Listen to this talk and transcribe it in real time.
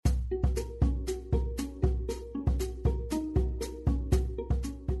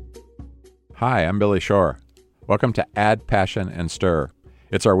Hi, I'm Billy Shore. Welcome to Add Passion and Stir.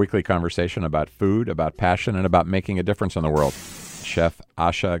 It's our weekly conversation about food, about passion, and about making a difference in the world. Chef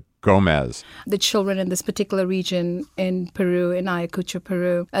Asha Gomez. The children in this particular region in Peru, in Ayacucho,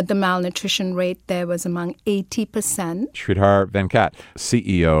 Peru, the malnutrition rate there was among 80%. Sridhar Venkat,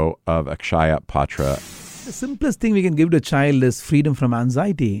 CEO of Akshaya Patra. The simplest thing we can give to a child is freedom from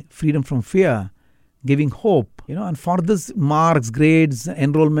anxiety, freedom from fear, giving hope. And for this, marks, grades,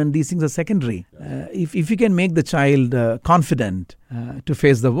 enrollment, these things are secondary. If you can make the child confident to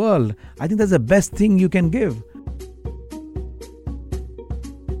face the world, I think that's the best thing you can give.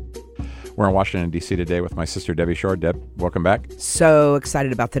 We're in Washington, D.C. today with my sister, Debbie Shore. Deb, welcome back. So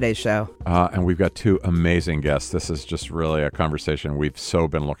excited about today's show. And we've got two amazing guests. This is just really a conversation we've so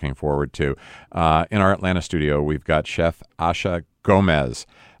been looking forward to. In our Atlanta studio, we've got Chef Asha Gomez,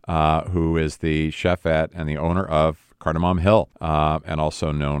 who is the chef at and the owner of Cardamom Hill, and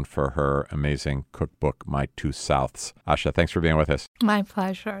also known for her amazing cookbook, My Two Souths. Asha, thanks for being with us. My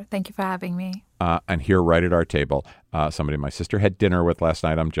pleasure. Thank you for having me. And here right at our table, somebody my sister had dinner with last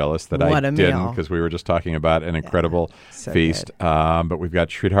night. I'm jealous that I didn't, because we were just talking about an incredible feast. But we've got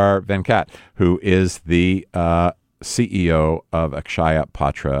Sridhar Venkat, who is the CEO of Akshaya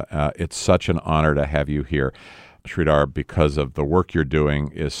Patra. It's such an honor to have you here, Sridhar, because of the work you're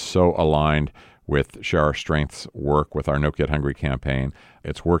doing is so aligned with Share Our Strength's work with our No Kid Hungry campaign.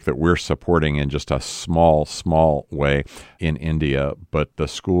 It's work that we're supporting in just a small way in India, but the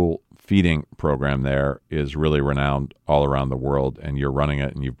school feeding program there is really renowned all around the world, and you're running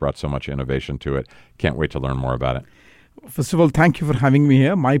it, and you've brought so much innovation to it. Can't wait to learn more about it. First of all, thank you for having me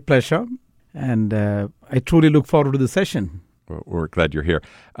here. My pleasure. And I truly look forward to the session. We're glad you're here.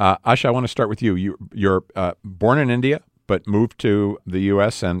 Asha, I want to start with you. You're born in India, but moved to the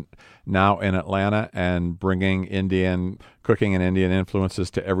U.S. and now in Atlanta and bringing Indian cooking and Indian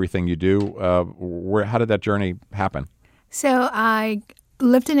influences to everything you do. How did that journey happen? So I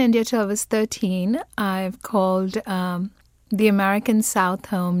lived in India till I was 13. I've called the American South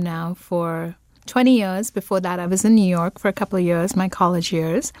home now for 20 years. Before that, I was in New York for a couple of years, my college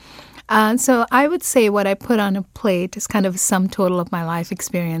years. So I would say what I put on a plate is kind of a sum total of my life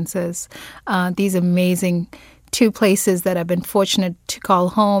experiences. These amazing two places that I've been fortunate to call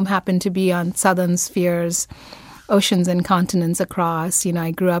home happen to be on southern spheres, oceans and continents across.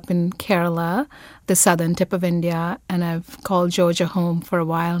 I grew up in Kerala, the southern tip of India, and I've called Georgia home for a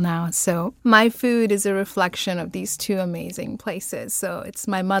while now. So my food is a reflection of these two amazing places. So it's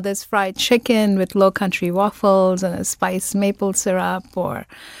my mother's fried chicken with low country waffles and a spiced maple syrup, or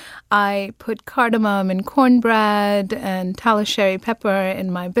I put cardamom in cornbread and tallow sherry pepper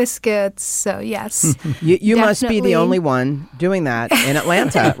in my biscuits. So yes, you must be the only one doing that in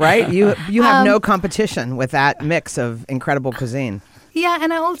Atlanta, right? You have no competition with that mix of incredible cuisine. Yeah,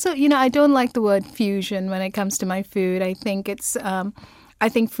 and I also, I don't like the word fusion when it comes to my food. I think I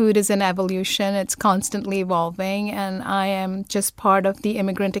think food is an evolution. It's constantly evolving, and I am just part of the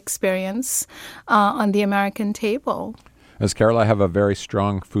immigrant experience on the American table. Does Kerala have a very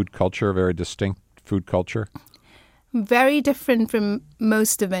strong food culture, very distinct food culture? Very different from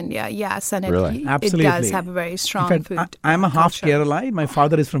most of India, yes. And really? It does have a very strong food culture. I'm a half Kerala. My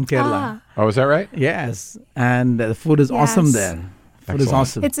father is from Kerala. Oh, is that right? Yes. And the food is awesome there. Food is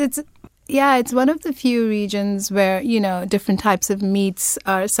awesome. It's one of the few regions where, different types of meats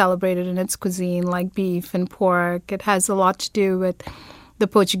are celebrated in its cuisine, like beef and pork. It has a lot to do with the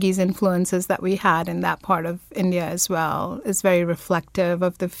Portuguese influences that we had in that part of India as well. Is very reflective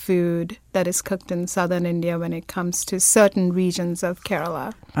of the food that is cooked in southern India when it comes to certain regions of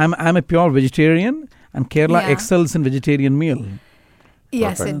Kerala. I'm a pure vegetarian, and Kerala excels in vegetarian meal.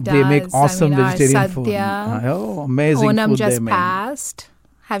 Yes, Perfect. it does. They make awesome vegetarian food. Amazing Onam food just they make. passed.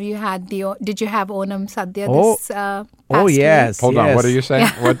 Did you have Onam Sadhya this past yes. week? Hold on, what are you saying?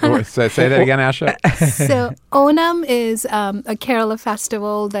 Say that again, Asha. So Onam is a Kerala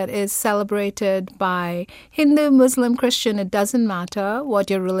festival that is celebrated by Hindu, Muslim, Christian. It doesn't matter what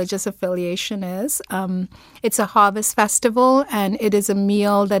your religious affiliation is. It's a harvest festival, and it is a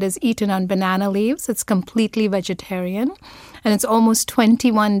meal that is eaten on banana leaves. It's completely vegetarian. And it's almost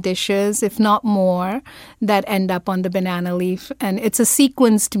 21 dishes, if not more, that end up on the banana leaf. And it's a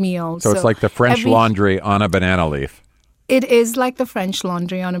sequenced meal. So it's like the French laundry on a banana leaf. It is like the French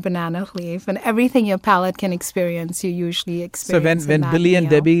laundry on a banana leaf. And everything your palate can experience, you usually experience. So when Billy and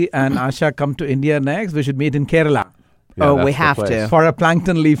Debbie and Asha come to India next, we should meet in Kerala. Yeah, we have to. For a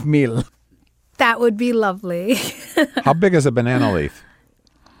plankton leaf meal. That would be lovely. How big is a banana leaf?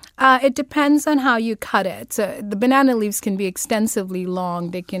 It depends on how you cut it. So the banana leaves can be extensively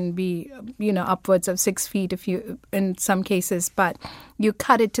long. They can be, upwards of 6 feet in some cases, but you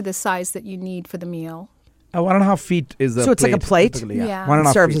cut it to the size that you need for the meal. 1.5 feet is a So it's plate, like a plate? Yeah.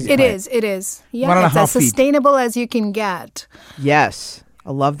 1.5 Serves feet. as It plate. is. It is. Yeah, 1.5 it's as feet. sustainable as you can get. Yes.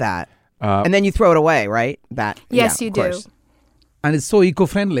 I love that. And then you throw it away, right? Yes, yeah, you of do. course. And it's so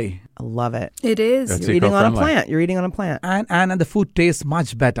eco-friendly. I love it. It is. It's You're eating on a eco-friendly. plant. You're eating on a plant. And the food tastes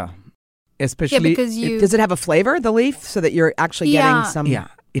much better. Especially... because Does it have a flavor, the leaf, so that you're actually getting some... Yeah,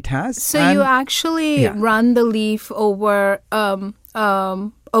 it has. So And- you actually Yeah. run the leaf over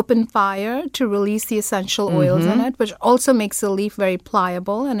open fire to release the essential oils in it, which also makes the leaf very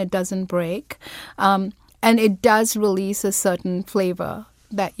pliable and it doesn't break. And it does release a certain flavor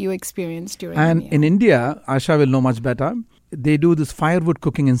that you experience during the And meal. in India, Asha will know much better, they do this firewood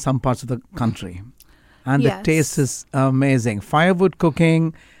cooking in some parts of the country. And Yes. the taste is amazing. Firewood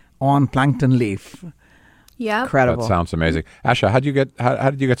cooking on plankton leaf. Yeah. Incredible. That sounds amazing. Asha, how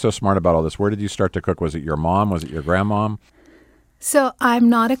did you get so smart about all this? Where did you start to cook? Was it your mom? Was it your grandmom? So I'm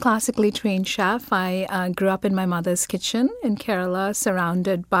not a classically trained chef. I grew up in my mother's kitchen in Kerala,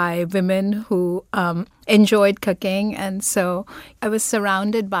 surrounded by women who enjoyed cooking. And so I was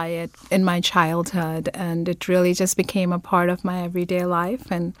surrounded by it in my childhood. And it really just became a part of my everyday life.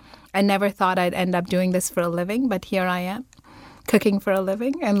 And I never thought I'd end up doing this for a living, but here I am, cooking for a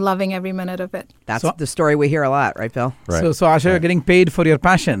living and loving every minute of it. That's So- the story we hear a lot, right, Bill? Right. So Asha, you're getting paid for your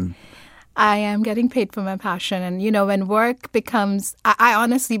passion. I am getting paid for my passion. And, when work becomes, I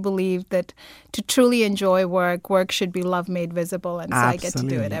honestly believe that to truly enjoy work should be love made visible. And so I get to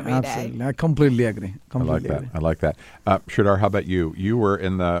do it every day. Absolutely. I completely agree. I like that. I like that. Sridhar, how about you? You were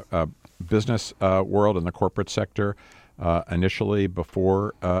in the business world, in the corporate sector, initially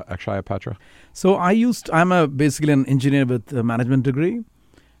before Akshaya Patra? So I'm basically an engineer with a management degree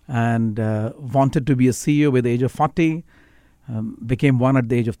and wanted to be a CEO by the age of 40. Became one at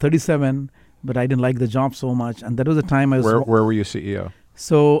the age of 37, but I didn't like the job so much. And that was the time I was... Where were you CEO?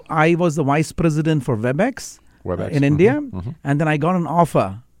 So I was the vice president for WebEx, in India. And then I got an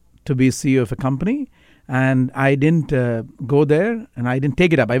offer to be CEO of a company. And I didn't go there and I didn't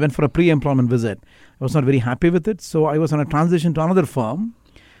take it up. I went for a pre-employment visit. I was not very happy with it. So I was on a transition to another firm.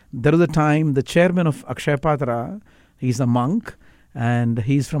 There was a time the chairman of Akshaya Patra, he's a monk, and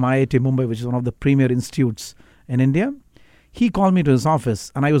he's from IIT Mumbai, which is one of the premier institutes in India. He called me to his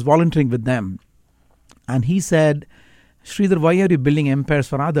office and I was volunteering with them. And he said, Sridhar, why are you building empires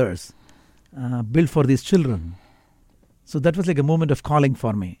for others? Build for these children. So that was like a moment of calling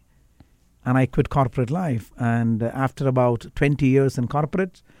for me. And I quit corporate life. And after about 20 years in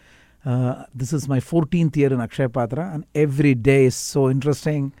corporate, this is my 14th year in Akshaya Patra. And every day is so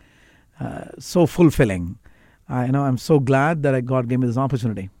interesting, so fulfilling. I'm so glad that God gave me this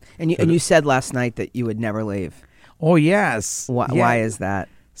opportunity. And you said last night that you would never leave. Oh, yes. Why is that?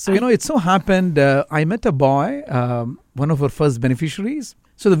 So, it so happened, I met a boy, one of our first beneficiaries.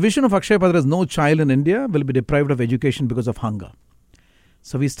 So the vision of Akshaya Patra is no child in India will be deprived of education because of hunger.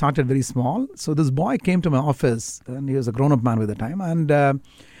 So we started very small. So this boy came to my office, and he was a grown-up man at the time. And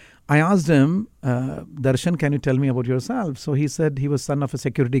I asked him, Darshan, can you tell me about yourself? So he said he was son of a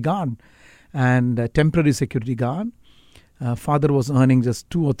security guard and a temporary security guard. Father was earning just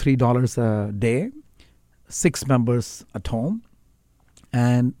 $2 or $3 a day. 6 members at home,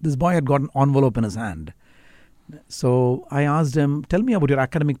 and this boy had got an envelope in his hand. So I asked him, tell me about your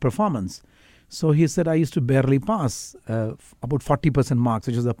academic performance. So he said, I used to barely pass, about 40% marks,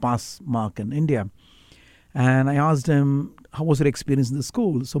 which is a pass mark in India. And I asked him, how was your experience in the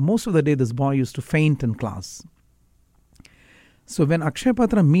school? So most of the day, this boy used to faint in class. So when Akshaya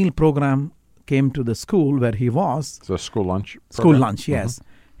Patra meal program came to the school where he was... So school lunch program? School lunch, yes.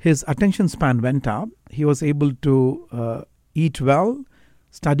 His attention span went up. He was able to eat well,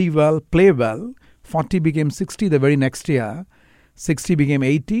 study well, play well. 40 became 60 the very next year. 60 became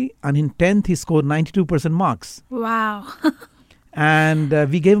 80. And in 10th, he scored 92% marks. Wow. And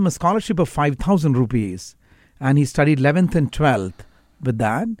we gave him a scholarship of 5,000 rupees. And he studied 11th and 12th with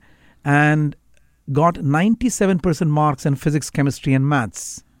that. And got 97% marks in physics, chemistry, and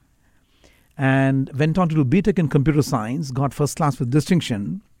maths. And went on to do BTech in computer science. Got first class with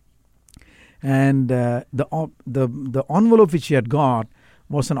distinction. And the envelope which he had got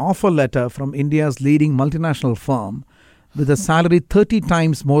was an offer letter from India's leading multinational firm with a salary 30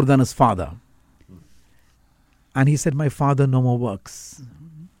 times more than his father. And he said, my father no more works.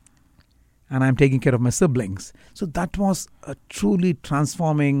 And I'm taking care of my siblings. So that was a truly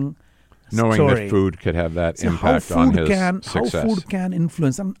transforming Knowing story. that food could have that So impact on his success. How food can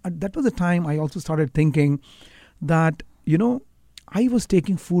influence. And that was the time I also started thinking that, I was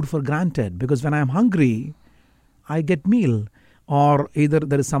taking food for granted because when I'm hungry, I get meal. Or either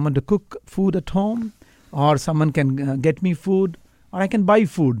there is someone to cook food at home, or someone can get me food, or I can buy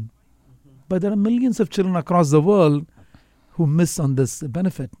food. But there are millions of children across the world who miss on this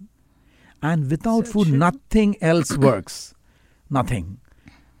benefit. And without food, nothing else works. Nothing.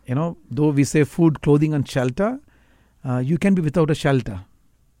 Though we say food, clothing, and shelter, you can be without a shelter.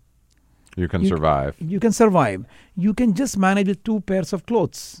 You can survive. You can survive. You can just manage with 2 pairs of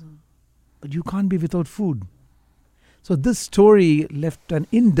clothes. But you can't be without food. So this story left an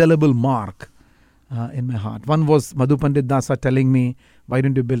indelible mark in my heart. One was Madhu Pandit Dasa telling me, why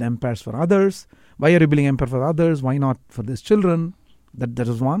don't you build empires for others? Why are you building empire for others? Why not for these children? That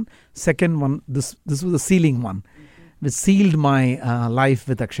was one. Second one, this was the sealing one, which sealed my life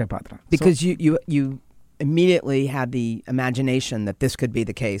with Akshay Patra. Because you immediately had the imagination that this could be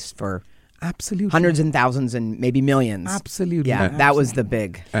the case for absolutely hundreds and thousands and maybe millions. Absolutely. Yeah, that was the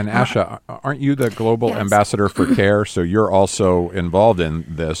big. And Asha, aren't you the global ambassador for CARE? So you're also involved in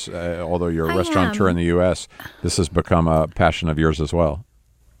this, although you're a restaurateur in the U.S. This has become a passion of yours as well.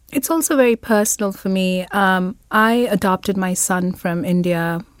 It's also very personal for me. I adopted my son from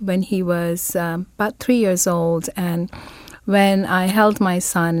India when he was about 3 years old, and when I held my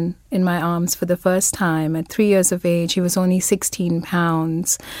son in my arms for the first time at 3 years of age, he was only 16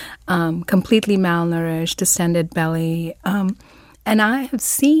 pounds, completely malnourished, distended belly. And I have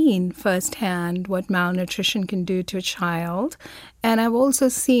seen firsthand what malnutrition can do to a child. And I've also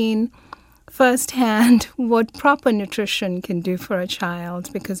seen firsthand what proper nutrition can do for a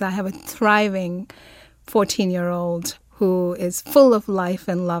child, because I have a thriving 14-year-old who is full of life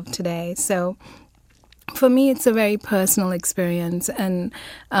and love today. So for me, it's a very personal experience, and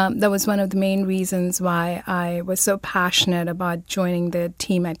that was one of the main reasons why I was so passionate about joining the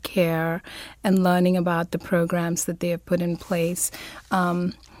team at CARE and learning about the programs that they have put in place.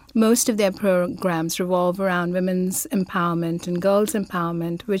 Most of their programs revolve around women's empowerment and girls'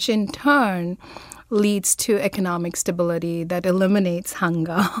 empowerment, which in turn leads to economic stability that eliminates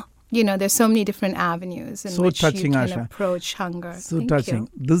hunger. There's so many different avenues in which you can approach hunger. So touching.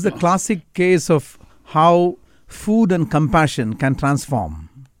 This is a classic case of how food and compassion can transform.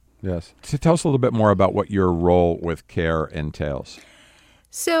 Yes. So tell us a little bit more about what your role with CARE entails.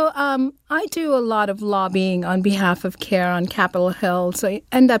 So I do a lot of lobbying on behalf of CARE on Capitol Hill. So I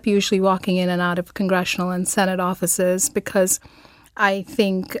end up usually walking in and out of congressional and Senate offices because I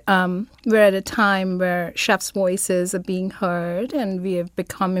think we're at a time where chefs' voices are being heard, and we have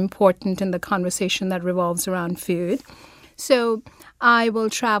become important in the conversation that revolves around food. So I will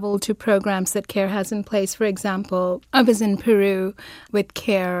travel to programs that CARE has in place. For example, I was in Peru with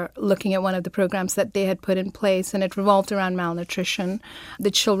CARE looking at one of the programs that they had put in place, and it revolved around malnutrition. The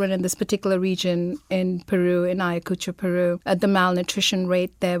children in this particular region in Peru, in Ayacucho, Peru, the malnutrition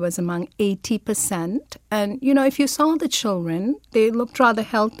rate there was among 80%. And, if you saw the children, they looked rather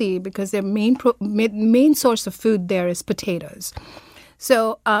healthy because their main source of food there is potatoes.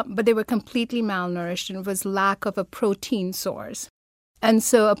 So, but they were completely malnourished, and it was lack of a protein source. And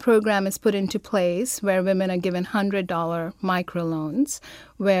so a program is put into place where women are given $100 microloans,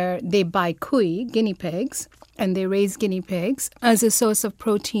 where they buy cuy, guinea pigs, and they raise guinea pigs as a source of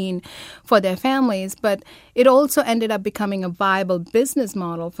protein for their families. But it also ended up becoming a viable business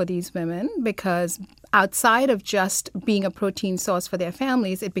model for these women, because outside of just being a protein source for their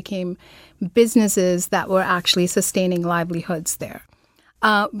families, it became businesses that were actually sustaining livelihoods there.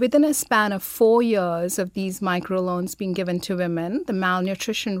 Within a span of 4 years of these microloans being given to women, the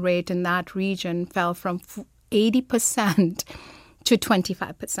malnutrition rate in that region fell from 80% to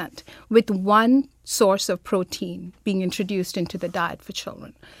 25%, with one source of protein being introduced into the diet for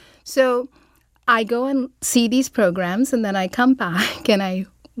children. So I go and see these programs, and then I come back and I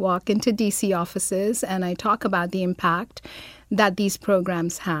walk into DC offices and I talk about the impact that these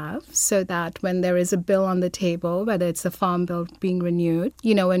programs have, so that when there is a bill on the table, whether it's the Farm Bill being renewed,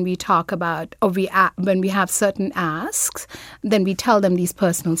 when we talk about, or when we have certain asks, then we tell them these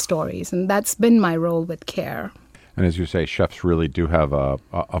personal stories. And that's been my role with CARE. And as you say, chefs really do have a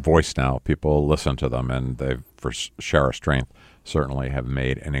voice now. People listen to them, and they, for Share Our Strength, certainly have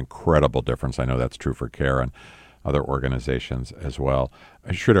made an incredible difference. I know that's true for CARE and other organizations as well.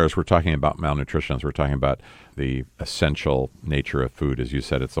 Sridhar, as we're talking about malnutrition, as we're talking about the essential nature of food, as you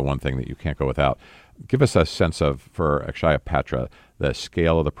said, it's the one thing that you can't go without. Give us a sense of, for Akshaya Patra, the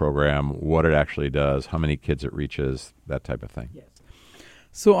scale of the program, what it actually does, how many kids it reaches, that type of thing. Yes.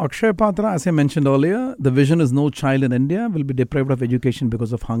 So Akshaya Patra, as I mentioned earlier, the vision is no child in India will be deprived of education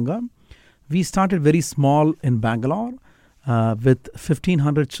because of hunger. We started very small in Bangalore with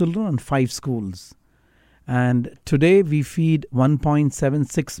 1,500 children and 5 schools. And today we feed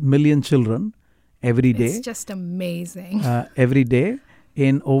 1.76 million children every day. It's just amazing. Every day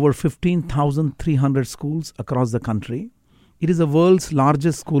in over 15,300 schools across the country. It is the world's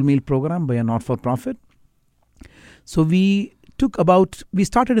largest school meal program by a not-for-profit. So we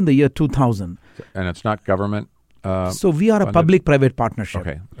started in the year 2000. And it's not government? So we are a public-private partnership.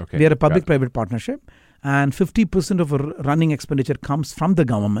 Okay. We are a public-private partnership. And 50% of our running expenditure comes from the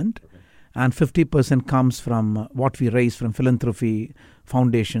government. Okay. And 50% comes from what we raise from philanthropy,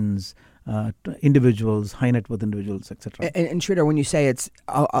 foundations, individuals, high net worth individuals, etc. And Sridhar, when you say it's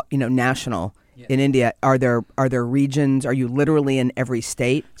national in India, are there regions? Are you literally in every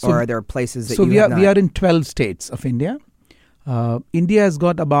state, or are there places that we are in 12 states of India. India has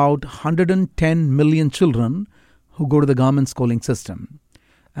got about 110 million children who go to the government schooling system,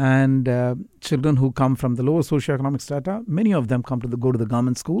 and children who come from the lower socioeconomic strata, many of them go to the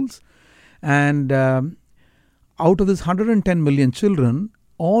government schools. And out of this 110 million children,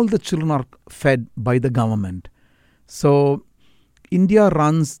 all the children are fed by the government. So India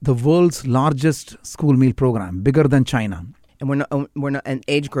runs the world's largest school meal program, bigger than China. And we're not an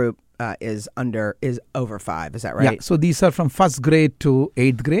age group is over 5. Is that right? Yeah. So these are from first grade to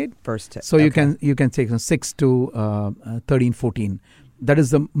 8th grade. So you can take from 6 to 13, 14. That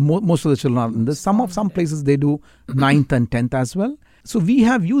is the most of the children are in this. Some places they do 9th and 10th as well. So we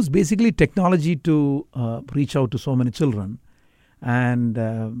have used basically technology to reach out to so many children, and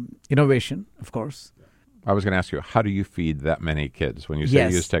innovation, of course. I was going to ask you, how do you feed that many kids? When you say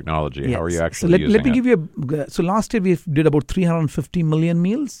use technology, how are you actually using it? Let me give you so last year we did about 350 million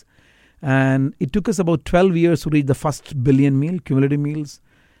meals, and it took us about 12 years to reach the first billion meal, cumulative meals.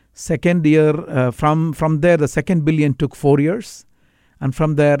 Second year, from there, the second billion took 4 years, and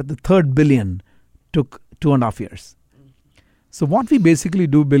from there, the third billion took 2.5 years. So what we basically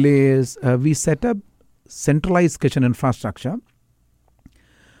do, Billy, is we set up centralized kitchen infrastructure.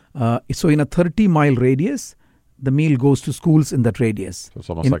 So in a 30-mile radius, the meal goes to schools in that radius. So it's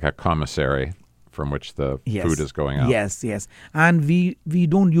almost like a commissary from which the food is going out. Yes. And we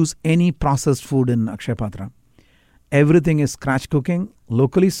don't use any processed food in Akshaya Patra. Everything is scratch cooking,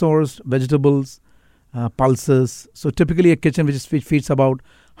 locally sourced vegetables, pulses. So typically a kitchen which feeds about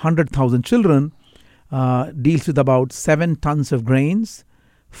 100,000 children deals with about 7 tons of grains,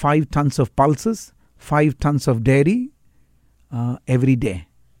 5 tons of pulses, 5 tons of dairy every day.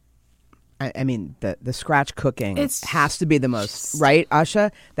 I mean, the scratch cooking has to be the most, right,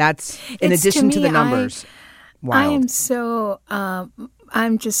 Asha? That's in addition to the numbers. Wild.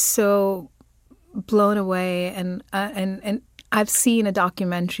 I'm just so blown away, and I've seen a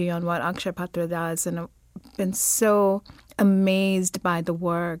documentary on what Akshaya Patra does, and I've been so amazed by the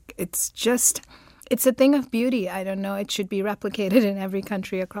work. It's a thing of beauty. I don't know. It should be replicated in every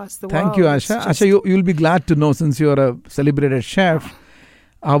country across the world. Thank you, Asha. Asha, you'll be glad to know, since you're a celebrated chef,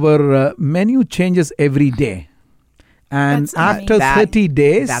 our menu changes every day. And after 30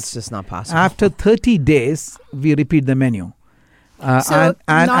 days... That's just not possible. After 30 days, we repeat the menu. So not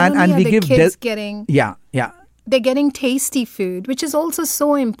only are the kids getting... Yeah. They're getting tasty food, which is also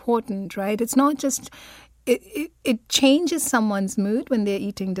so important, right? It's not just... It changes someone's mood when they're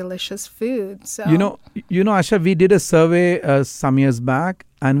eating delicious food. So you know, Asha, we did a survey some years back,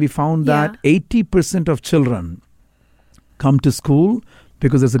 and we found that 80% of children come to school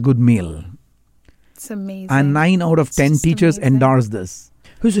because it's a good meal. It's amazing. And 9 out of 10 teachers endorse this.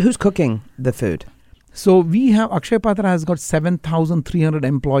 Who's cooking the food? So we have Akshaya Patra has got 7,300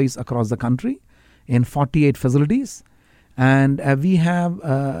 employees across the country in 48 facilities, and we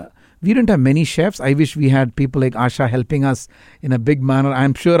have. We don't have many chefs. I wish we had people like Asha helping us in a big manner.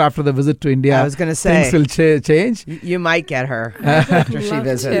 I'm sure after the visit to India, I was going to say, things will change. You might get her after she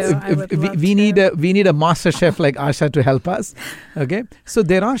visits. We need a master chef like Asha to help us. Okay, so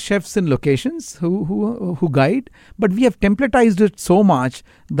there are chefs in locations who guide, but we have templatized it so much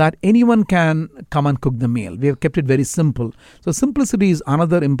that anyone can come and cook the meal. We have kept it very simple. So simplicity is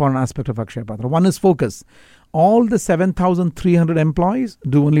another important aspect of Akshaya Patra. One is focus. All the 7,300 employees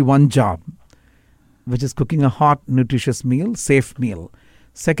do only one job, which is cooking a hot, nutritious meal, safe meal.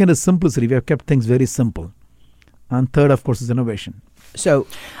 Second is simplicity. We have kept things very simple. And third, of course, is innovation. So,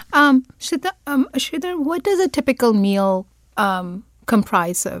 Sridhar, what does a typical meal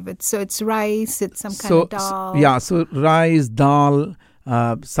comprise of? It's rice, it's some kind of dal. So rice, dal,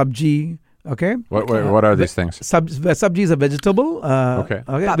 sabji. Okay. What are these things? Sabji is a vegetable. Okay.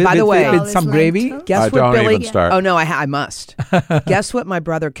 By the way, with some gravy. Guess what Billy? Even start. Oh no, I must. Guess what my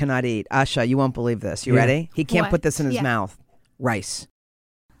brother cannot eat? Asha, you won't believe this. You ready? He can't put this in his mouth. Rice.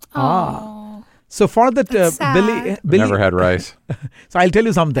 So for that, Billy never had rice. So I'll tell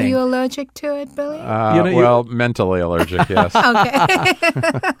you something. Are you allergic to it, Billy? Mentally allergic, yes.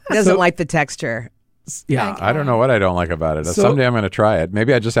 Okay. Doesn't like the texture. Yeah. Okay. I don't know what I don't like about it. Someday I'm going to try it.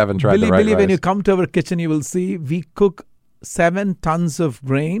 Maybe I just haven't tried the right Billy, rice. when you come to our kitchen, you will see we cook 7 tons of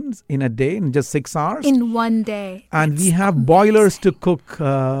grains in a day in just 6 hours. In one day. And we have boilers to cook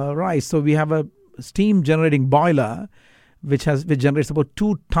rice. So we have a steam generating boiler which generates about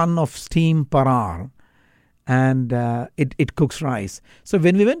 2 tons of steam per hour. And it cooks rice. So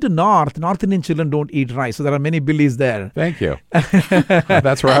when we went to North Indian children don't eat rice. So there are many Billies there. Thank you.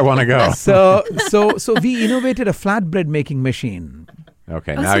 That's where I want to go. So we innovated a flatbread making machine.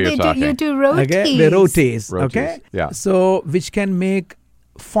 Okay, now you're talking. You do rotis. Okay, the rotis. Okay, yeah. So which can make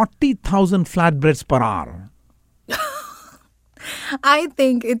 40,000 flatbreads per hour. I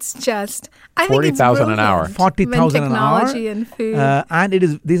think it's just 40,000 an hour. 40,000 an hour. Technology and food.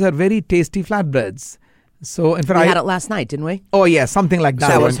 And these are very tasty flatbreads. So in fact, we had it last night, didn't we? Oh yeah, something like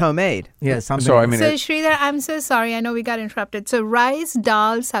that. So that was homemade. Yeah, something. So like I mean, so Sridhar, I'm so sorry. I know we got interrupted. So rice,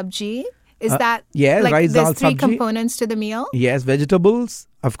 dal, sabji. Is that rice, there's dal, 3 sabji. components to the meal? Yes, vegetables,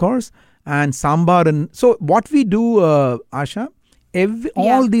 of course, and sambar. And so what we do, Asha,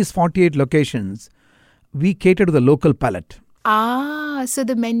 all these 48 locations, we cater to the local palate. So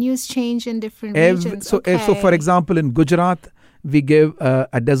the menus change in different regions. So for example, in Gujarat, we give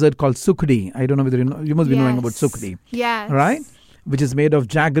a dessert called sukdi. I don't know whether you must be knowing about sukdi. Yes. Right? Which is made of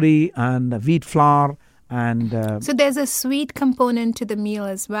jaggery and wheat flour. And so there's a sweet component to the meal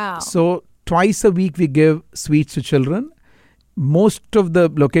as well. So twice a week we give sweets to children. Most of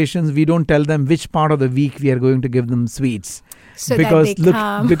the locations we don't tell them which part of the week we are going to give them sweets. So because that they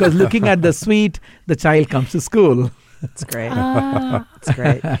come. Because looking at the sweet, the child comes to school. That's great. That's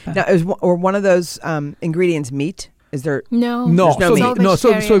great. Now, or one of those ingredients meat? Is there? No. So we are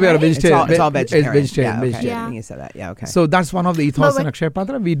vegetarian. It's all vegetarian. Vegetarian. Yeah, okay. You said that. Yeah, okay. So that's one of the ethos in Akshaya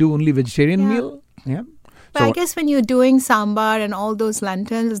Patra. We do only vegetarian meal. Yeah. But I guess when you're doing sambar and all those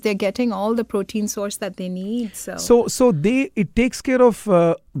lentils, they're getting all the protein source that they need. So it takes care of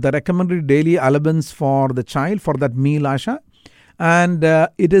the recommended daily allowance for the child for that meal, Asha, and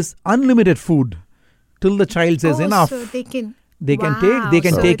it is unlimited food till the child says enough. So they can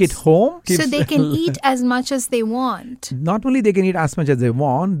take it home. So they can eat as much as they want. Not only they can eat as much as they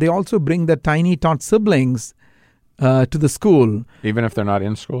want, they also bring their tiny tot siblings to the school. Even if they're not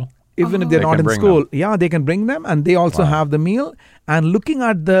in school? Even if they're not in school. Yeah, they can bring them and they also have the meal. And looking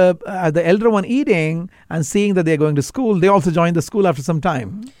at the elder one eating and seeing that they're going to school, they also join the school after some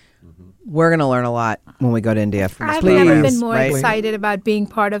time. We're going to learn a lot when we go to India. I've never been more excited about being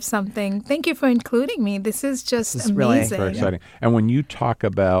part of something. Thank you for including me. This is amazing. Really very exciting. And when you talk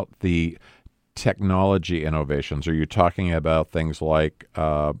about the technology innovations, are you talking about things like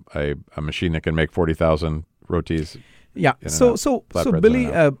a machine that can make 40,000 rotis? Yeah. So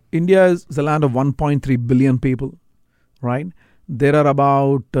Billy, India is the land of 1.3 billion people, right? There are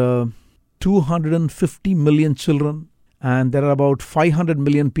about 250 million children. And there are about 500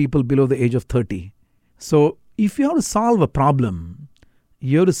 million people below the age of 30. So if you have to solve a problem,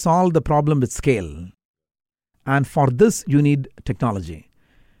 you have to solve the problem with scale. And for this, you need technology.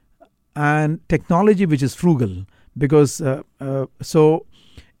 And technology which is frugal. Because in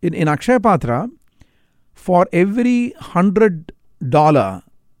Akshaya Patra, for every $100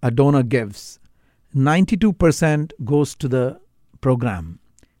 a donor gives, 92% goes to the program.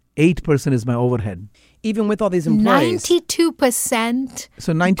 8% is my overhead. Even with all these employees. 92%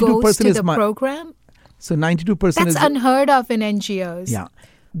 so 92% goes to is the program? So 92% That's unheard of in NGOs. Yeah.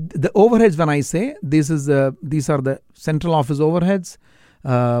 The overheads, when I say, these are the central office overheads,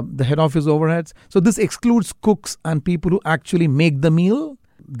 the head office overheads. So this excludes cooks and people who actually make the meal.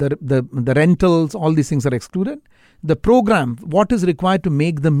 The rentals, all these things are excluded. The program, what is required to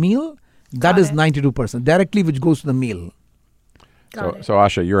make the meal, that is 92%, directly which goes to the meal. So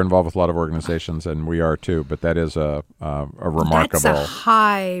Asha, you're involved with a lot of organizations, and we are too. But that is a remarkable. That's a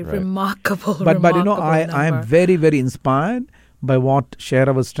high, right. remarkable. But I am very, very inspired by what Share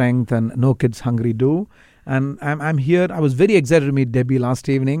Our Strength and No Kids Hungry do, and I'm here. I was very excited to meet Debbie last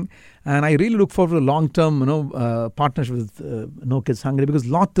evening, and I really look forward to a long-term partnership with No Kids Hungry because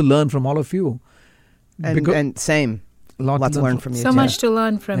a lot to learn from all of you. And same. Lots to learn from you. So much to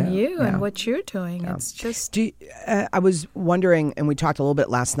learn from you and what you're doing. Yeah. It's just. I was wondering, and we talked a little bit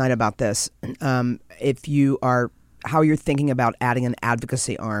last night about this, how you're thinking about adding an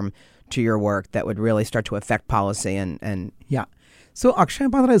advocacy arm to your work that would really start to affect policy and. Yeah. So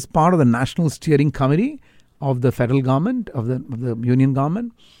Akshaya Patra is part of the National Steering Committee of the federal government, of the union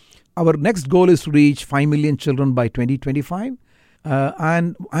government. Our next goal is to reach 5 million children by 2025.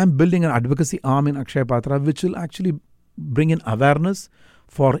 And I'm building an advocacy arm in Akshaya Patra, which will actually bring in awareness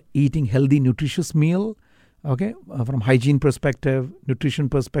for eating healthy, nutritious meal, from hygiene perspective, nutrition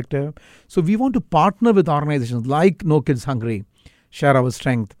perspective. So we want to partner with organizations like No Kids Hungry, Share Our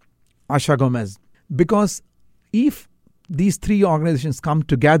Strength, Asha Gomez, because if these three organizations come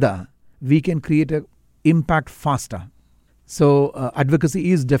together, we can create an impact faster. So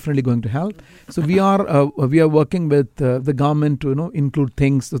advocacy is definitely going to help. So we are working with the government to include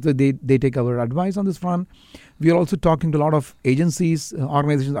things so that they take our advice on this front. We are also talking to a lot of agencies,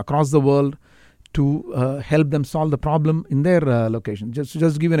 organizations across the world to help them solve the problem in their location. Just to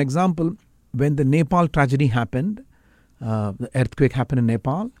give you an example, when the Nepal tragedy happened, the earthquake happened in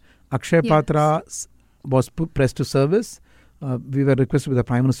Nepal, Akshaya Patra was pressed to service. We were requested by the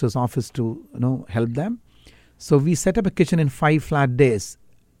Prime Minister's office to help them. So we set up a kitchen in 5 flat days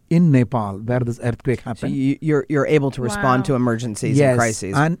in Nepal where this earthquake happened. So you're able to respond to emergencies and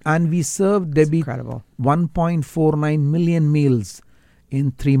crises. And we served, Debbie, 1.49 million meals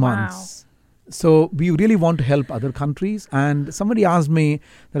in 3 months. So we really want to help other countries. And somebody asked me,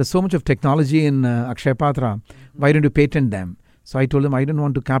 there is so much of technology in Akshaya Patra, why don't you patent them? So I told them I don't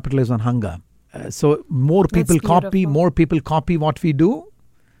want to capitalize on hunger. So more people copy what we do,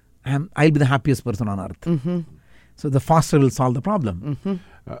 and I'll be the happiest person on earth. Mm-hmm. So the faster we'll solve the problem.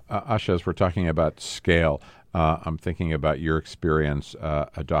 Mm-hmm. Asha, as we're talking about scale, I'm thinking about your experience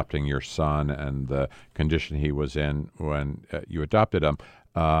adopting your son and the condition he was in when you adopted him.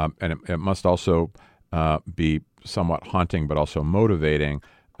 And it must also be somewhat haunting, but also motivating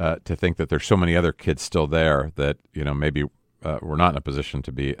to think that there's so many other kids still there that, maybe we're not in a position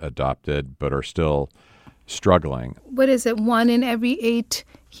to be adopted, but are still struggling. What is it? 1 in every 8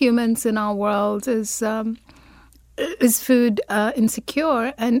 humans in our world is food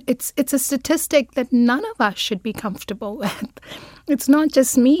insecure, and it's a statistic that none of us should be comfortable with. It's not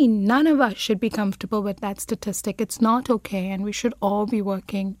just me. None of us should be comfortable with that statistic. It's not okay, and we should all be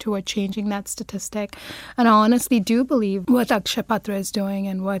working toward changing that statistic. And I honestly do believe what Akshaya Patra is doing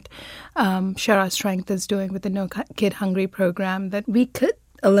and what Share Our Strength is doing with the No Kid Hungry program, that we could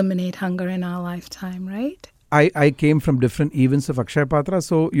eliminate hunger in our lifetime, right? I came from different events of Akshaya Patra.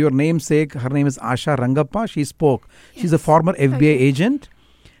 So your namesake, her name is Asha Rangappa. She spoke. Yes. She's a former FBI agent.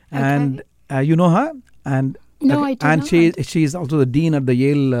 And you know her? And no, I do and not. She is also the dean at the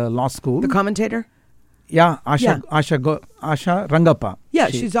Yale Law School. The commentator? Yeah, Asha Rangappa. Yeah,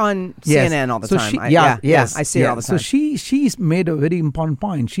 she's on CNN all the time. I see it all the time. So she's made a very important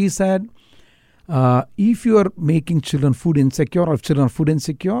point. She said, if you are making children food insecure or if children are food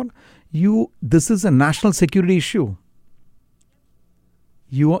insecure, this is a national security issue.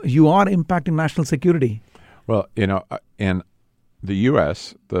 You are impacting national security. Well, in the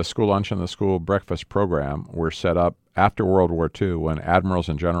U.S., the school lunch and the school breakfast program were set up after World War II when admirals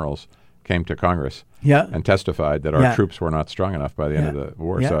and generals came to Congress and testified that our troops were not strong enough by the end of the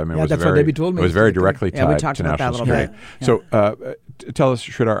war. Yeah. So, I mean, that's what Debbie told me. It was very directly tied to national security. Yeah. So tell us,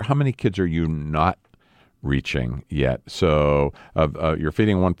 Sridhar, how many kids are you not reaching yet? So you're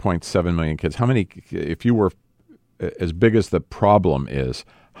feeding 1.7 million kids. How many, if you were as big as the problem is,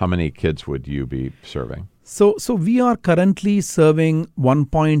 how many kids would you be serving? So we are currently serving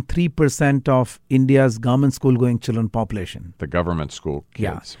 1.3% of India's government school-going children population. The government school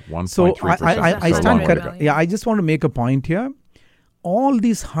kids, 1.3%. So I stand correct. I just want to make a point here. All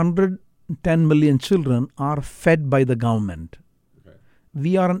these 110 million children are fed by the government. Okay.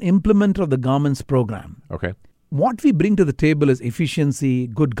 We are an implementer of the government's program. Okay. What we bring to the table is efficiency,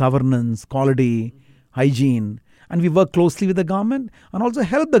 good governance, quality, hygiene, and we work closely with the government and also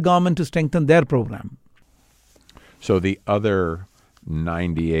help the government to strengthen their program. So the other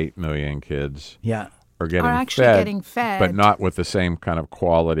 98 million kids are getting fed, but not with the same kind of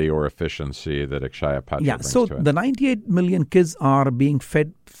quality or efficiency that Akshaya Patra brings to it. So the 98 million kids are being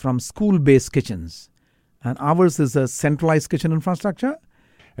fed from school-based kitchens, and ours is a centralized kitchen infrastructure.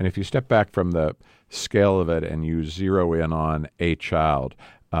 And if you step back from the scale of it and you zero in on a child,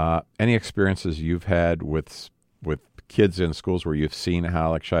 any experiences you've had with kids in schools where you've seen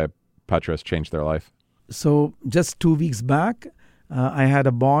how Akshaya Patra has changed their life? So just 2 weeks back, I had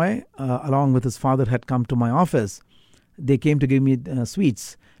a boy, along with his father, had come to my office. They came to give me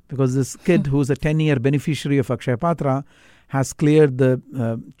sweets because this kid, who's a 10-year beneficiary of Akshaya Patra, has cleared the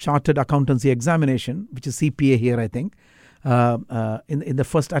Chartered Accountancy Examination, which is CPA here, I think, in the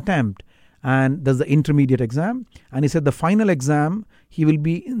first attempt. And there's the intermediate exam. And he said the final exam, he will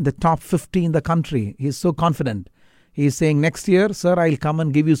be in the top 50 in the country. He's so confident. He's saying, next year, sir, I'll come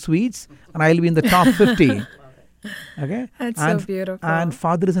and give you sweets, and I'll be in the top 50. Okay? That's so beautiful. And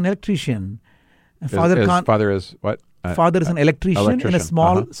father is an electrician. Father is what? Father is an electrician in a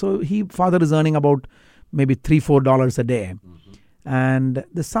small, so father is earning about maybe $3-4 a day. And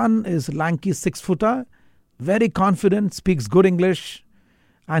the son is lanky 6-footer, very confident, speaks good English,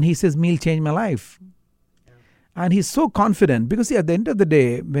 and he says, meal changed my life. And he's so confident because at the end of the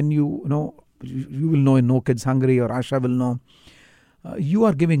day, when you will know in No Kids Hungry, or Asha will know, you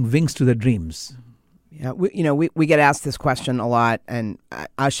are giving wings to the dreams. Yeah, we get asked this question a lot, and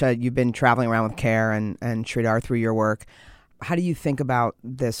Asha, you've been traveling around with CARE and Sridhar through your work. How do you think about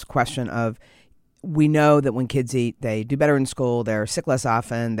this question of, we know that when kids eat, they do better in school, they're sick less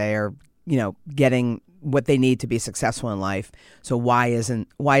often, they are, getting what they need to be successful in life. So why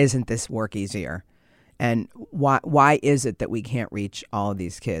isn't this work easier? And why is it that we can't reach all of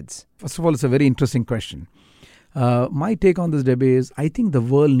these kids? First of all, it's a very interesting question. My take on this, Debbie, is I think the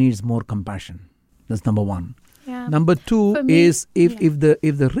world needs more compassion. That's number one. Yeah. Number two is if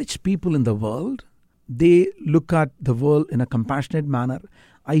the rich people in the world, they look at the world in a compassionate manner,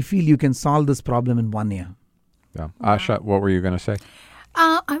 I feel you can solve this problem in 1 year. Yeah. Asha, what were you going to say?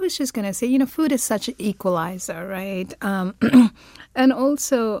 I was just going to say, food is such an equalizer, right? And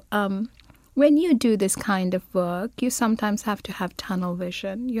also, when you do this kind of work, you sometimes have to have tunnel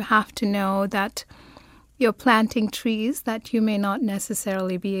vision. You have to know that you're planting trees that you may not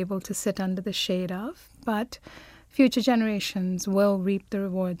necessarily be able to sit under the shade of, but future generations will reap the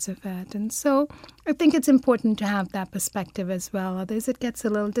rewards of it. And so I think it's important to have that perspective as well. Otherwise, it gets a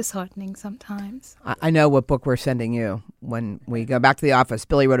little disheartening sometimes. I know what book we're sending you when we go back to the office.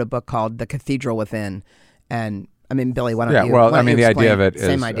 Billy wrote a book called The Cathedral Within. And Billy, why don't you? Yeah, well, the idea of it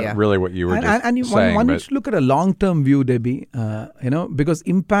is really what you were just saying. One should look at a long-term view, Debbie, because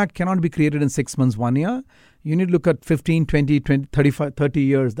impact cannot be created in 6 months, 1 year. You need to look at 15, 20, 35, 30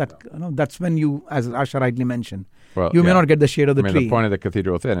 years. That's when you, as Asha rightly mentioned, may not get the shade of the tree. The point of the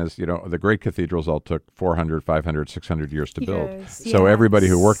Cathedral Within is, the great cathedrals all took 400, 500, 600 years to build. So everybody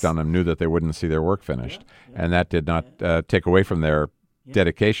who worked on them knew that they wouldn't see their work finished. And that did not take away from their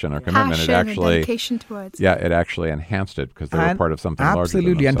dedication or commitment. Passion, dedication towards it. Yeah, it actually enhanced it because they were part of something larger.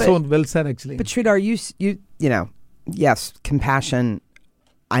 Absolutely, and so well said, actually. But Sridhar, you yes, compassion,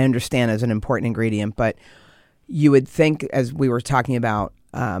 I understand, is an important ingredient, but you would think, as we were talking about,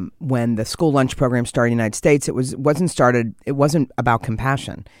 when the school lunch program started in the United States, it wasn't about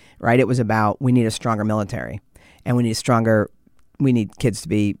compassion, right? It was about, we need a stronger military, and we need kids to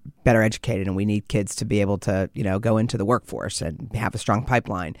be better educated, and we need kids to be able to, go into the workforce and have a strong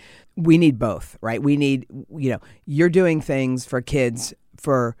pipeline. We need both, right? We need, you're doing things for kids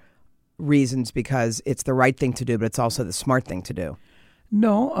for reasons because it's the right thing to do, but it's also the smart thing to do.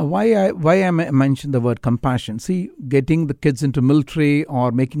 No, why I mentioned the word compassion. See, getting the kids into military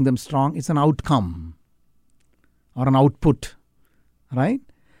or making them strong is an outcome or an output, right,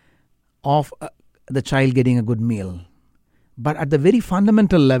 of the child getting a good meal. But at the very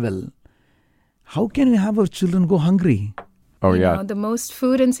fundamental level, how can we have our children go hungry? Oh, yeah. The most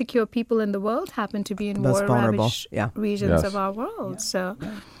food insecure people in the world happen to be in war-ravaged regions of our world. So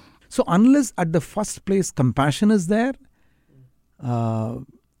unless at the first place compassion is there,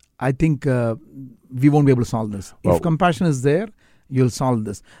 I think we won't be able to solve this. If compassion is there, you'll solve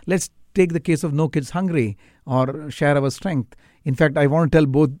this. Let's take the case of No Kids Hungry or Share Our Strength. In fact, I want to tell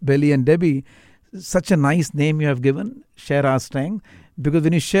both Billy and Debbie, such a nice name you have given, Share Our Strength, because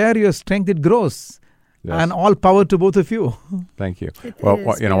when you share your strength, it grows. Yes. And all power to both of you. Thank you.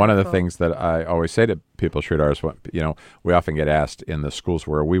 One of the things that I always say to people, Sridhar, is, we often get asked in the schools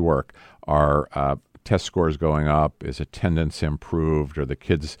where we work, are test scores going up? Is attendance improved? Are the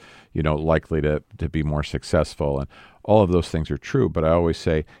kids, likely to be more successful? And all of those things are true. But I always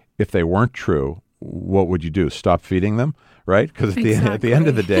say, if they weren't true, what would you do? Stop feeding them, right? Because at the end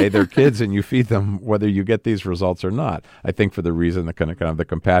of the day, they're kids, and you feed them whether you get these results or not. I think for the reason, the kind of the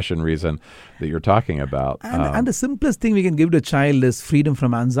compassion reason that you're talking about. And the simplest thing we can give to a child is freedom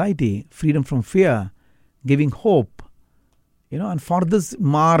from anxiety, freedom from fear, giving hope. And for this,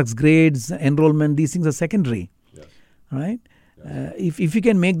 marks, grades, enrollment, these things are secondary, right? If you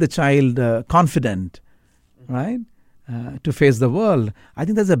can make the child confident, right, to face the world, I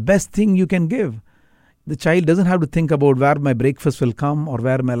think that's the best thing you can give. The child doesn't have to think about where my breakfast will come or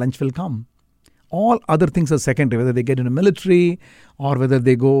where my lunch will come. All other things are secondary, whether they get into military or whether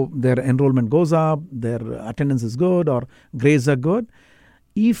their enrollment goes up, their attendance is good or grades are good.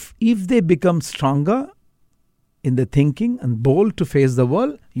 If they become stronger in the thinking and bold to face the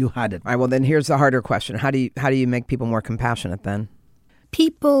world, you had it. All right, well then here's the harder question. How do you make people more compassionate then?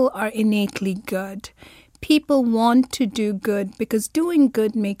 People are innately good. People want to do good because doing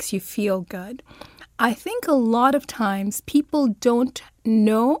good makes you feel good. I think a lot of times people don't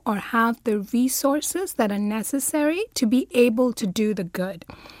know or have the resources that are necessary to be able to do the good.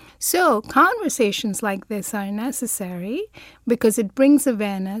 So conversations like this are necessary because it brings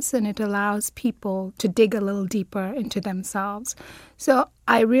awareness and it allows people to dig a little deeper into themselves. So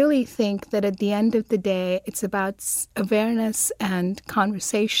I really think that at the end of the day, it's about awareness and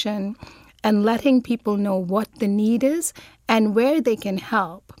conversation and letting people know what the need is and where they can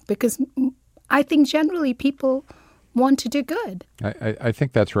help. Because I think generally people want to do good. I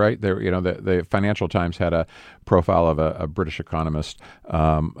think that's right. There, the Financial Times had a profile of a British economist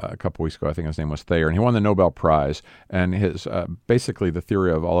a couple weeks ago. I think his name was Thayer, and he won the Nobel Prize. And his basically the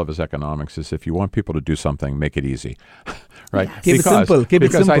theory of all of his economics is if you want people to do something, make it easy, right? Yes. Keep it simple.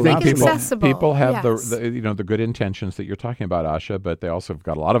 Because I think accessible. people have Yes. the good intentions that you're talking about, Asha, but they also have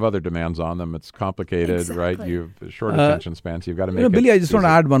got a lot of other demands on them. It's complicated, right? You've short attention spans. You've got to make it Billy, I just want to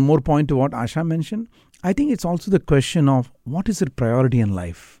easy. add one more point to what Asha mentioned. I think it's also the question of what is your priority in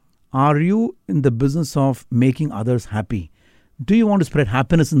life? Are you in the business of making others happy? Do you want to spread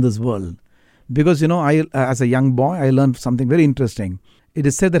happiness in this world? Because, I as a young boy, I learned something very interesting. It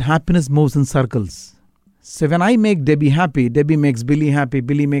is said that happiness moves in circles. So when I make Debbie happy, Debbie makes Billy happy,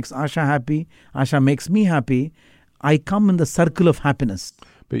 Billy makes Asha happy, Asha makes me happy, I come in the circle of happiness.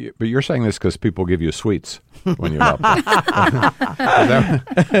 But you're saying this because people give you sweets when you help them.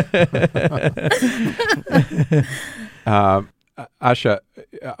 Asha,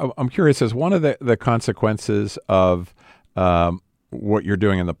 I'm curious, is one of the consequences of what you're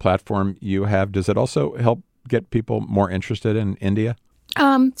doing in the platform you have, does it also help get people more interested in India?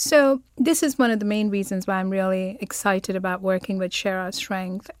 So this is one of the main reasons why I'm really excited about working with Share Our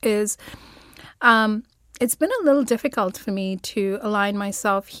Strength is it's been a little difficult for me to align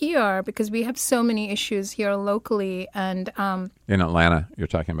myself here because we have so many issues here locally. And in Atlanta, you're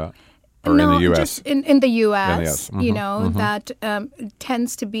talking about? Or no, in the U.S.? Just in the U.S., Mm-hmm. that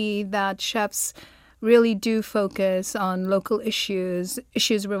tends to be that chefs really do focus on local issues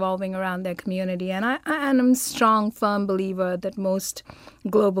revolving around their community. And I'm a strong, firm believer that most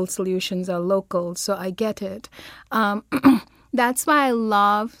global solutions are local, so I get it. That's why I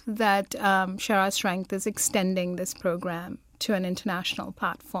love that Share Our Strength is extending this program to an international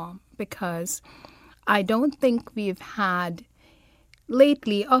platform, because I don't think we've had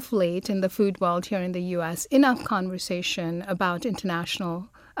of late in the food world here in the U.S. enough conversation about international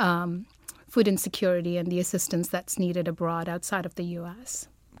food insecurity and the assistance that's needed abroad outside of the U.S.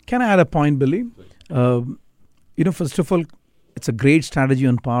 Can I add a point, Billy? First of all, it's a great strategy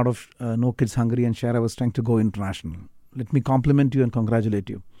on part of No Kids Hungry and Share Our Strength to go international. Let me compliment you and congratulate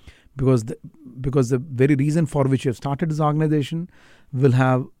you, because the very reason for which you have started this organization will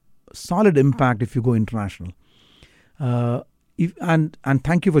have solid impact if you go international. And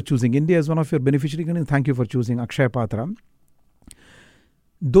thank you for choosing India as one of your beneficiary countries. Thank you for choosing Akshaya Patra.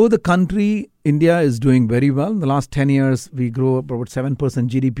 Though the country, India, is doing very well, in the last 10 years, we grow about 7%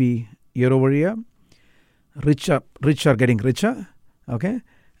 GDP year over year. Rich are getting richer, okay?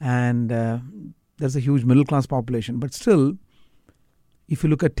 And there's a huge middle class population. But still, if you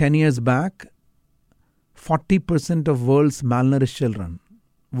look at 10 years back, 40% of world's malnourished children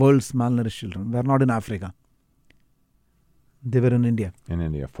were not in Africa. They were in India. In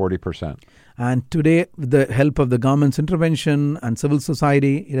India, 40%. And today, with the help of the government's intervention and civil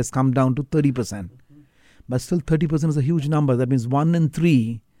society, it has come down to 30%. But still, 30% is a huge number. That means 1 in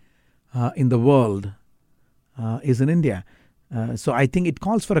 3 in the world is in India. So I think it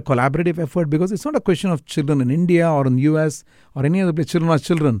calls for a collaborative effort, because it's not a question of children in India or in the US or any other place. Children are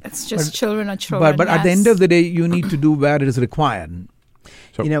children. It's just children are children. But at the end of the day, you need to do where it is required.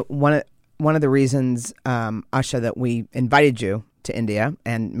 So, one of the reasons, Asha, that we invited you to India,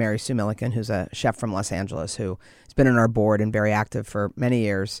 and Mary Sue Milliken, who's a chef from Los Angeles, who has been on our board and very active for many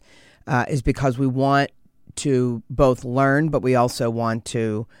years, is because we want to both learn, but we also want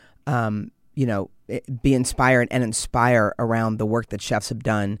to, be inspired and inspire around the work that chefs have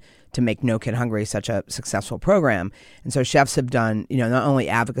done to make No Kid Hungry such a successful program. And so chefs have done, not only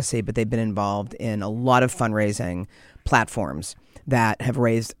advocacy, but they've been involved in a lot of fundraising platforms that have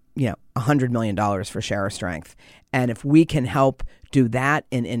raised, $100 million for Share Our Strength. And if we can help do that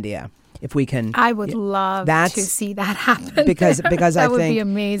in India, if we can, I would love to see that happen. Because that I would think be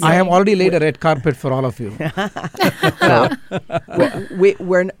amazing. I have already laid a red carpet for all of you.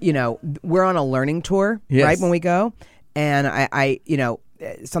 We're on a learning tour, yes, right, when we go, and I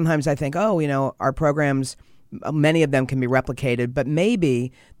sometimes I think, our programs, many of them can be replicated, but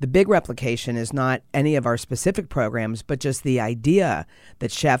maybe the big replication is not any of our specific programs, but just the idea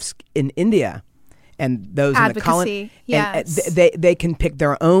that chefs in India and those advocacy, in the they can pick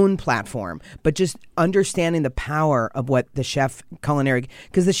their own platform. But just understanding the power of what the chef culinary,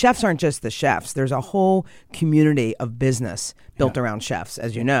 because the chefs aren't just the chefs. There's a whole community of business built around chefs,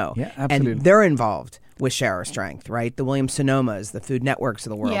 as you know. Yeah, absolutely. And they're involved with Share Our Strength, right? The Williams Sonomas, the Food Networks of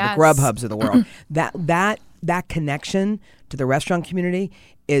the world, the Grubhubs of the world. That connection to the restaurant community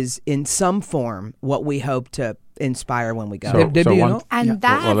is in some form what we hope to inspire when we go.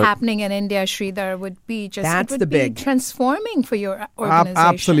 Happening in India, Sridhar, would be transforming for your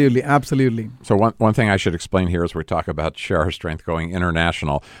organization. Absolutely. So one thing I should explain here as we talk about Share Our Strength going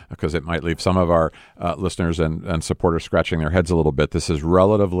international, because it might leave some of our listeners and supporters scratching their heads a little bit. This is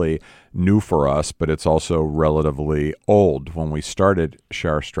relatively new for us, but it's also relatively old. When we started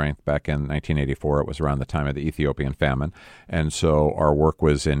Share Our Strength back in 1984, it was around the time of the Ethiopian famine. And so our work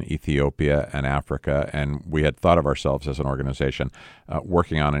was in Ethiopia and Africa, and we had thought of ourselves as an organization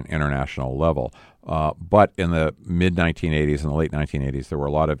working on an international level. But in the mid-1980s and the late 1980s, there were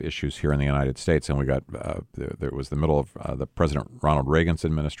a lot of issues here in the United States, and we got there was the middle of the President Ronald Reagan's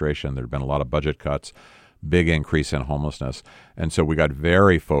administration. There had been a lot of budget cuts, big increase in homelessness, and so we got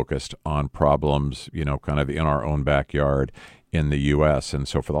very focused on problems, kind of in our own backyard in the U.S. And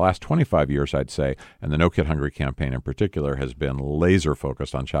so for the last 25 years, I'd say, and the No Kid Hungry campaign in particular has been laser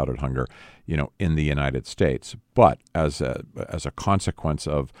focused on childhood hunger, in the United States. But as a consequence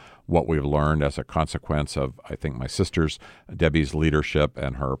of what we've learned, as a consequence of, I think, my sister's, Debbie's leadership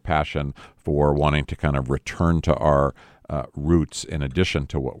and her passion for wanting to kind of return to our roots in addition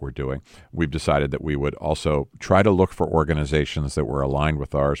to what we're doing, we've decided that we would also try to look for organizations that were aligned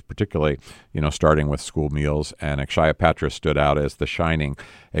with ours, particularly, starting with school meals. And Akshaya Patra stood out as the shining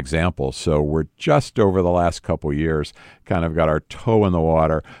example. So we're just over the last couple years kind of got our toe in the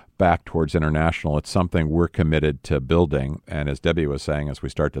water back towards international. It's something we're committed to building. And as Debbie was saying, as we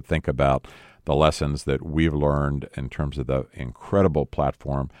start to think about the lessons that we've learned in terms of the incredible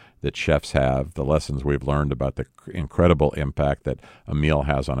platform that chefs have, the lessons we've learned about the incredible impact that a meal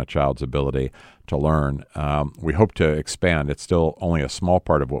has on a child's ability to learn, we hope to expand. It's still only a small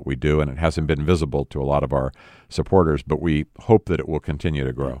part of what we do, and it hasn't been visible to a lot of our supporters, but we hope that it will continue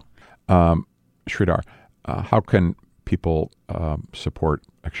to grow. Sridhar, how can people support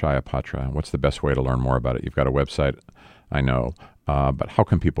Akshaya Patra, and what's the best way to learn more about it? You've got a website, I know, but how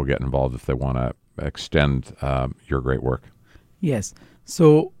can people get involved if they want to extend your great work? Yes.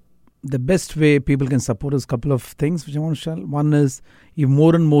 So the best way people can support is a couple of things which I want to share. One is if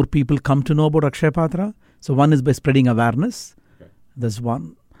more and more people come to know about Akshaya Patra. So one is by spreading awareness. Okay. That's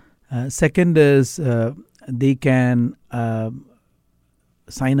one. Second is they can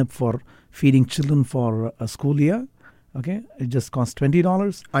sign up for feeding children for a school year. Okay, it just costs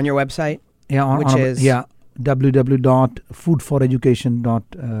 $20 on your website. Yeah, which is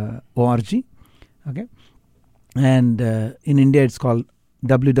www.foodforeducation.org. Okay, and in India it's called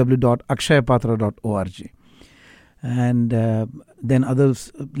www.akshayapatra.org. And then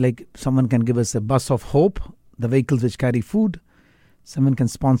others, like someone can give us a bus of hope, the vehicles which carry food. Someone can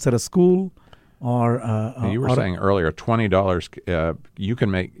sponsor a school. Or you were saying earlier, $20. You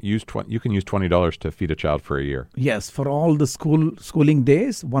can use $20 to feed a child for a year. Yes, for all the schooling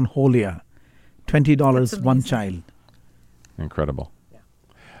days, one whole year, $20 one child. Incredible.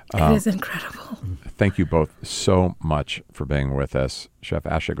 Yeah. It is incredible. Thank you both so much for being with us, Chef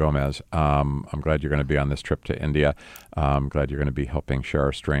Asha Gomez. I'm glad you're going to be on this trip to India. I'm glad you're going to be helping Share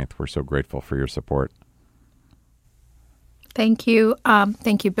Our Strength. We're so grateful for your support. Thank you.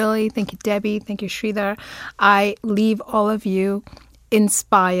 Thank you, Billy. Thank you, Debbie. Thank you, Sridhar. I leave all of you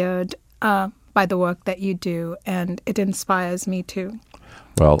inspired by the work that you do, and it inspires me to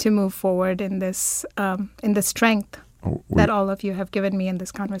move forward in this strength that all of you have given me in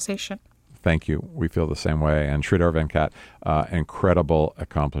this conversation. Thank you. We feel the same way. And Sridhar Venkat, incredible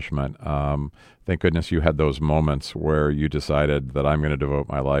accomplishment. Thank goodness you had those moments where you decided that I'm going to devote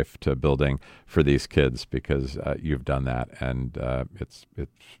my life to building for these kids, because you've done that. And it's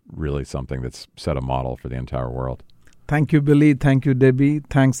really something that's set a model for the entire world. Thank you, Billy. Thank you, Debbie.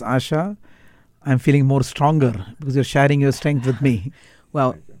 Thanks, Asha. I'm feeling more stronger because you're sharing your strength with me.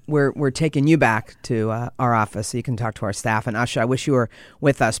 Well, we're taking you back to our office so you can talk to our staff. And Asha, I wish you were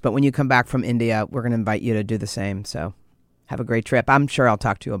with us, but when you come back from India, we're going to invite you to do the same. So have a great trip. I'm sure I'll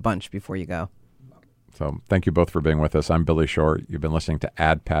talk to you a bunch before you go. So thank you both for being with us. I'm Billy Shore. You've been listening to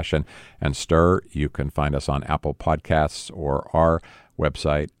Add Passion and Stir. You can find us on Apple Podcasts or our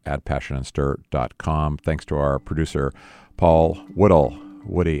website, addpassionandstir.com. Thanks to our producer, Paul Woodall,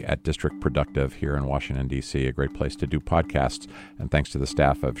 Woody at District Productive here in Washington, D.C., a great place to do podcasts. And thanks to the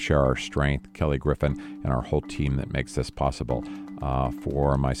staff of Share Our Strength, Kelly Griffin, and our whole team that makes this possible.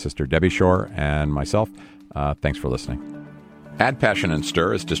 For my sister Debbie Shore and myself, thanks for listening. Add Passion and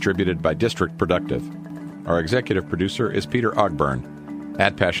Stir is distributed by District Productive. Our executive producer is Peter Ogburn.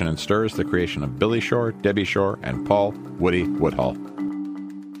 Add Passion and Stir is the creation of Billy Shore, Debbie Shore, and Paul Woody Woodhull.